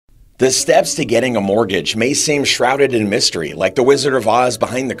The steps to getting a mortgage may seem shrouded in mystery, like the Wizard of Oz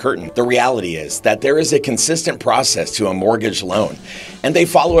behind the curtain. The reality is that there is a consistent process to a mortgage loan, and they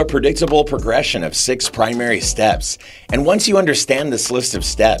follow a predictable progression of 6 primary steps. And once you understand this list of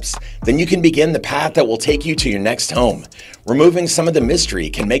steps, then you can begin the path that will take you to your next home. Removing some of the mystery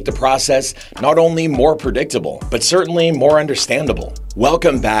can make the process not only more predictable, but certainly more understandable.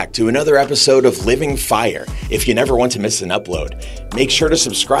 Welcome back to another episode of Living Fire. If you never want to miss an upload, make sure to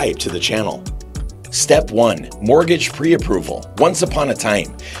subscribe to the channel. Step 1. Mortgage pre-approval. Once upon a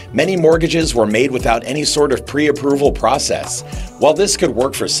time, many mortgages were made without any sort of pre-approval process. While this could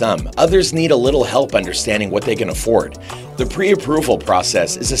work for some, others need a little help understanding what they can afford. The pre-approval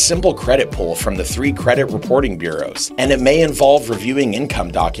process is a simple credit pull from the 3 credit reporting bureaus, and it may involve reviewing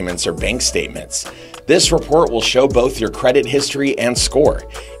income documents or bank statements. This report will show both your credit history and score.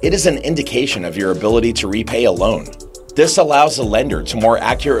 It is an indication of your ability to repay a loan. This allows a lender to more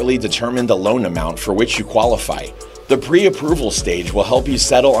accurately determine the loan amount for which you qualify. The pre-approval stage will help you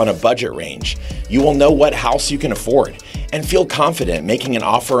settle on a budget range. You will know what house you can afford and feel confident making an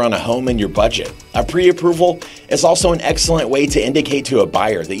offer on a home in your budget. A pre-approval is also an excellent way to indicate to a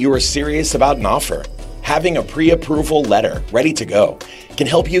buyer that you are serious about an offer. Having a pre-approval letter ready to go can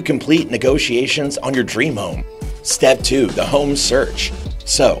help you complete negotiations on your dream home. Step 2. The home search.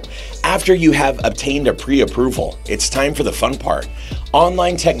 So, after you have obtained a pre-approval, it's time for the fun part.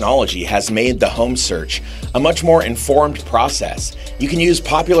 Online technology has made the home search a much more informed process. You can use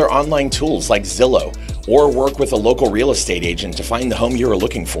popular online tools like Zillow or work with a local real estate agent to find the home you are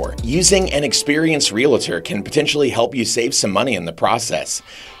looking for. Using an experienced realtor can potentially help you save some money in the process.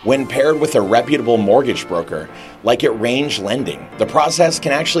 When paired with a reputable mortgage broker, like at Range Lending, the process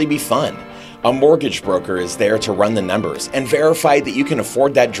can actually be fun. A mortgage broker is there to run the numbers and verify that you can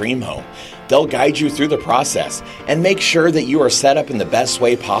afford that dream home. They'll guide you through the process and make sure that you are set up in the best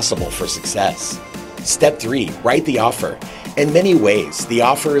way possible for success. Step 3. Write the offer. In many ways, the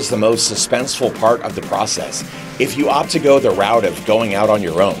offer is the most suspenseful part of the process. If you opt to go the route of going out on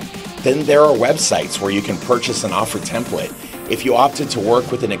your own, then there are websites where you can purchase an offer template. If you opted to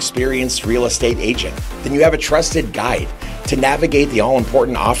work with an experienced real estate agent, then you have a trusted guide to navigate the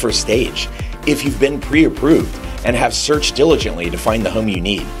all-important offer stage. If you've been pre-approved and have searched diligently to find the home you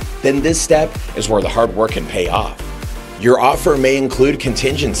need, then this step is where the hard work can pay off. Your offer may include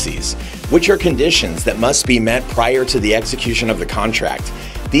contingencies, which are conditions that must be met prior to the execution of the contract.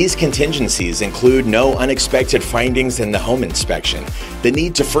 These contingencies include no unexpected findings in the home inspection, the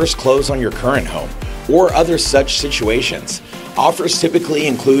need to first close on your current home, or other such situations. Offers typically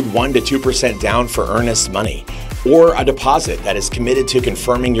include 1 to 2% down for earnest money, or a deposit that is committed to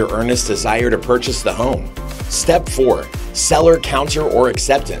confirming your earnest desire to purchase the home. Step 4. Seller counter or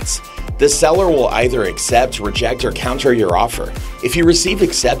acceptance. The seller will either accept, reject, or counter your offer. If you receive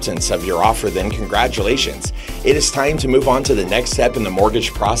acceptance of your offer, then congratulations. It is time to move on to the next step in the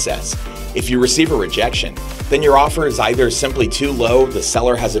mortgage process. If you receive a rejection, then your offer is either simply too low, the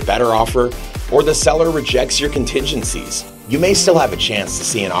seller has a better offer, or the seller rejects your contingencies. You may still have a chance to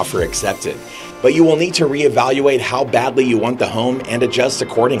see an offer accepted, but you will need to reevaluate how badly you want the home and adjust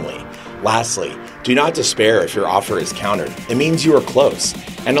accordingly. Lastly, do not despair if your offer is countered. It means you are close,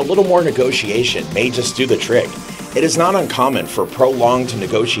 and a little more negotiation may just do the trick. It is not uncommon for prolonged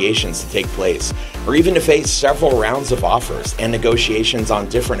negotiations to take place, or even to face several rounds of offers and negotiations on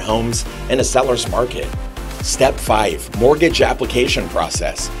different homes in a seller's market. Step 5. Mortgage application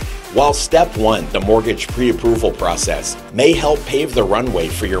process. While Step 1, the mortgage pre-approval process, may help pave the runway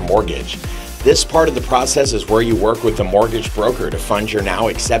for your mortgage, this part of the process is where you work with the mortgage broker to fund your now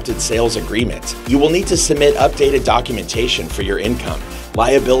accepted sales agreement. You will need to submit updated documentation for your income,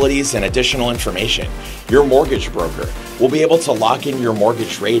 liabilities, and additional information. Your mortgage broker will be able to lock in your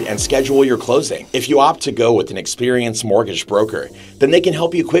mortgage rate and schedule your closing. If you opt to go with an experienced mortgage broker, then they can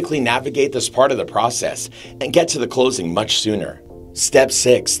help you quickly navigate this part of the process and get to the closing much sooner. Step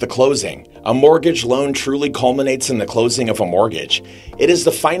 6. The closing. A mortgage loan truly culminates in the closing of a mortgage. It is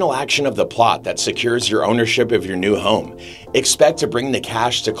the final action of the plot that secures your ownership of your new home. Expect to bring the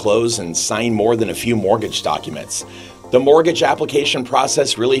cash to close and sign more than a few mortgage documents. The mortgage application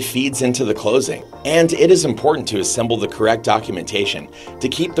process really feeds into the closing, and it is important to assemble the correct documentation to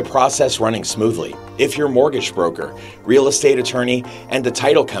keep the process running smoothly. If your mortgage broker, real estate attorney, and the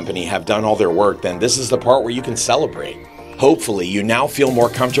title company have done all their work, then this is the part where you can celebrate. Hopefully, you now feel more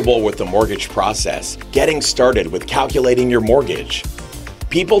comfortable with the mortgage process, getting started with calculating your mortgage.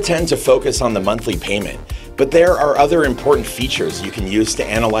 People tend to focus on the monthly payment, but there are other important features you can use to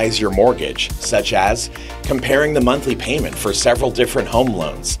analyze your mortgage, such as comparing the monthly payment for several different home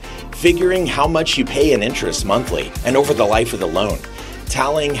loans, figuring how much you pay in interest monthly and over the life of the loan,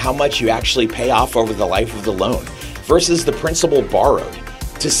 tallying how much you actually pay off over the life of the loan versus the principal borrowed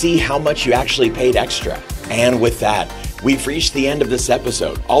to see how much you actually paid extra. And with that, we've reached the end of this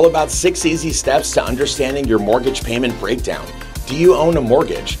episode, all about 6 easy steps to understanding your mortgage payment breakdown. Do you own a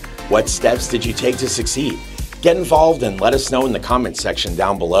mortgage? What steps did you take to succeed? Get involved and let us know in the comments section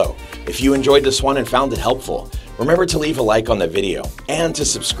down below. If you enjoyed this one and found it helpful, remember to leave a like on the video and to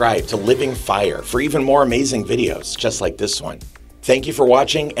subscribe to Living Fire for even more amazing videos just like this one. Thank you for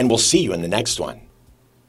watching, and we'll see you in the next one.